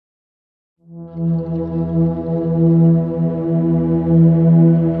You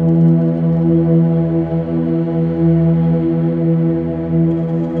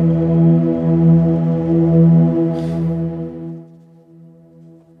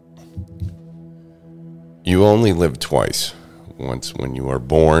only live twice, once when you are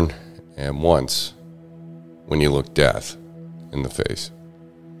born and once when you look death in the face.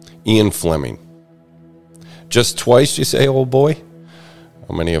 Ian Fleming. Just twice, you say, old boy?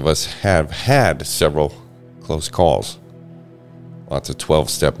 How many of us have had several close calls? Lots of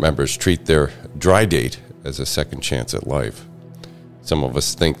 12-step members treat their dry date as a second chance at life. Some of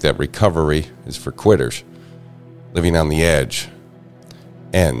us think that recovery is for quitters. Living on the edge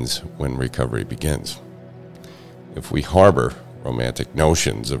ends when recovery begins. If we harbor romantic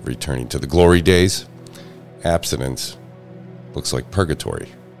notions of returning to the glory days, abstinence looks like purgatory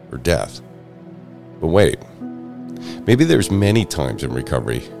or death. But wait, maybe there's many times in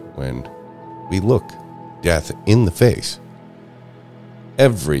recovery when we look death in the face.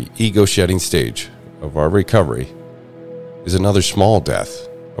 Every ego-shedding stage of our recovery is another small death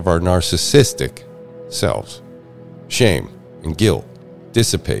of our narcissistic selves. Shame and guilt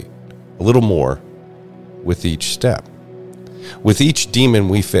dissipate a little more with each step. With each demon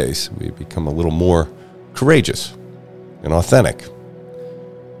we face, we become a little more courageous and authentic.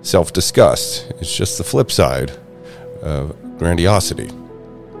 Self-disgust is just the flip side of grandiosity.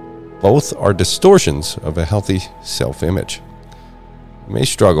 Both are distortions of a healthy self-image. We may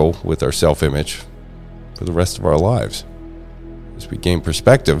struggle with our self-image for the rest of our lives. As we gain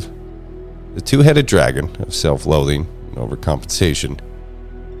perspective, the two-headed dragon of self-loathing and overcompensation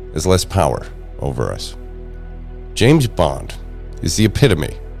has less power over us. James Bond is the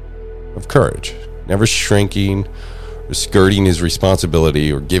epitome of courage, never shrinking or skirting his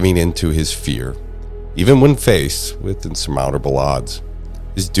responsibility or giving in to his fear, even when faced with insurmountable odds.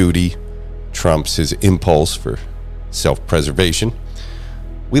 His duty trumps his impulse for self-preservation.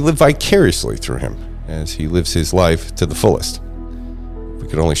 We live vicariously through him as he lives his life to the fullest. If we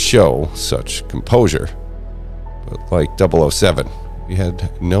could only show such composure, but like 007, we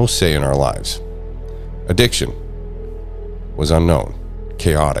had no say in our lives. Addiction was unknown,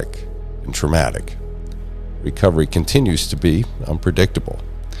 chaotic, and traumatic. Recovery continues to be unpredictable.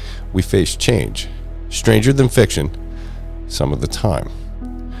 We face change, stranger than fiction, some of the time.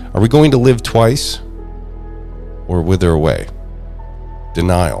 Are we going to live twice or wither away?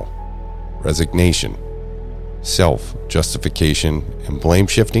 Denial, resignation, self-justification, and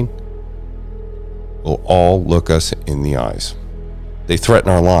blame-shifting will all look us in the eyes. They threaten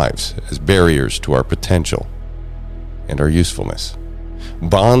our lives as barriers to our potential and our usefulness.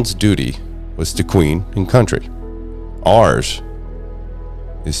 Bond's duty was to queen and country. Ours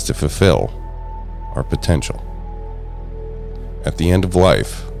is to fulfill our potential. At the end of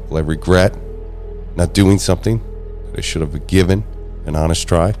life, will I regret not doing something that I should have given an honest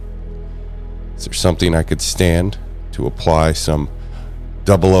try? Is there something I could stand to apply some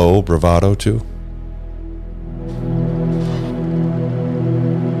 00 bravado to?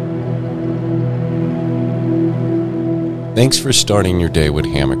 Thanks for starting your day with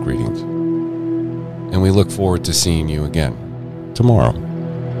hammock readings, and we look forward to seeing you again tomorrow.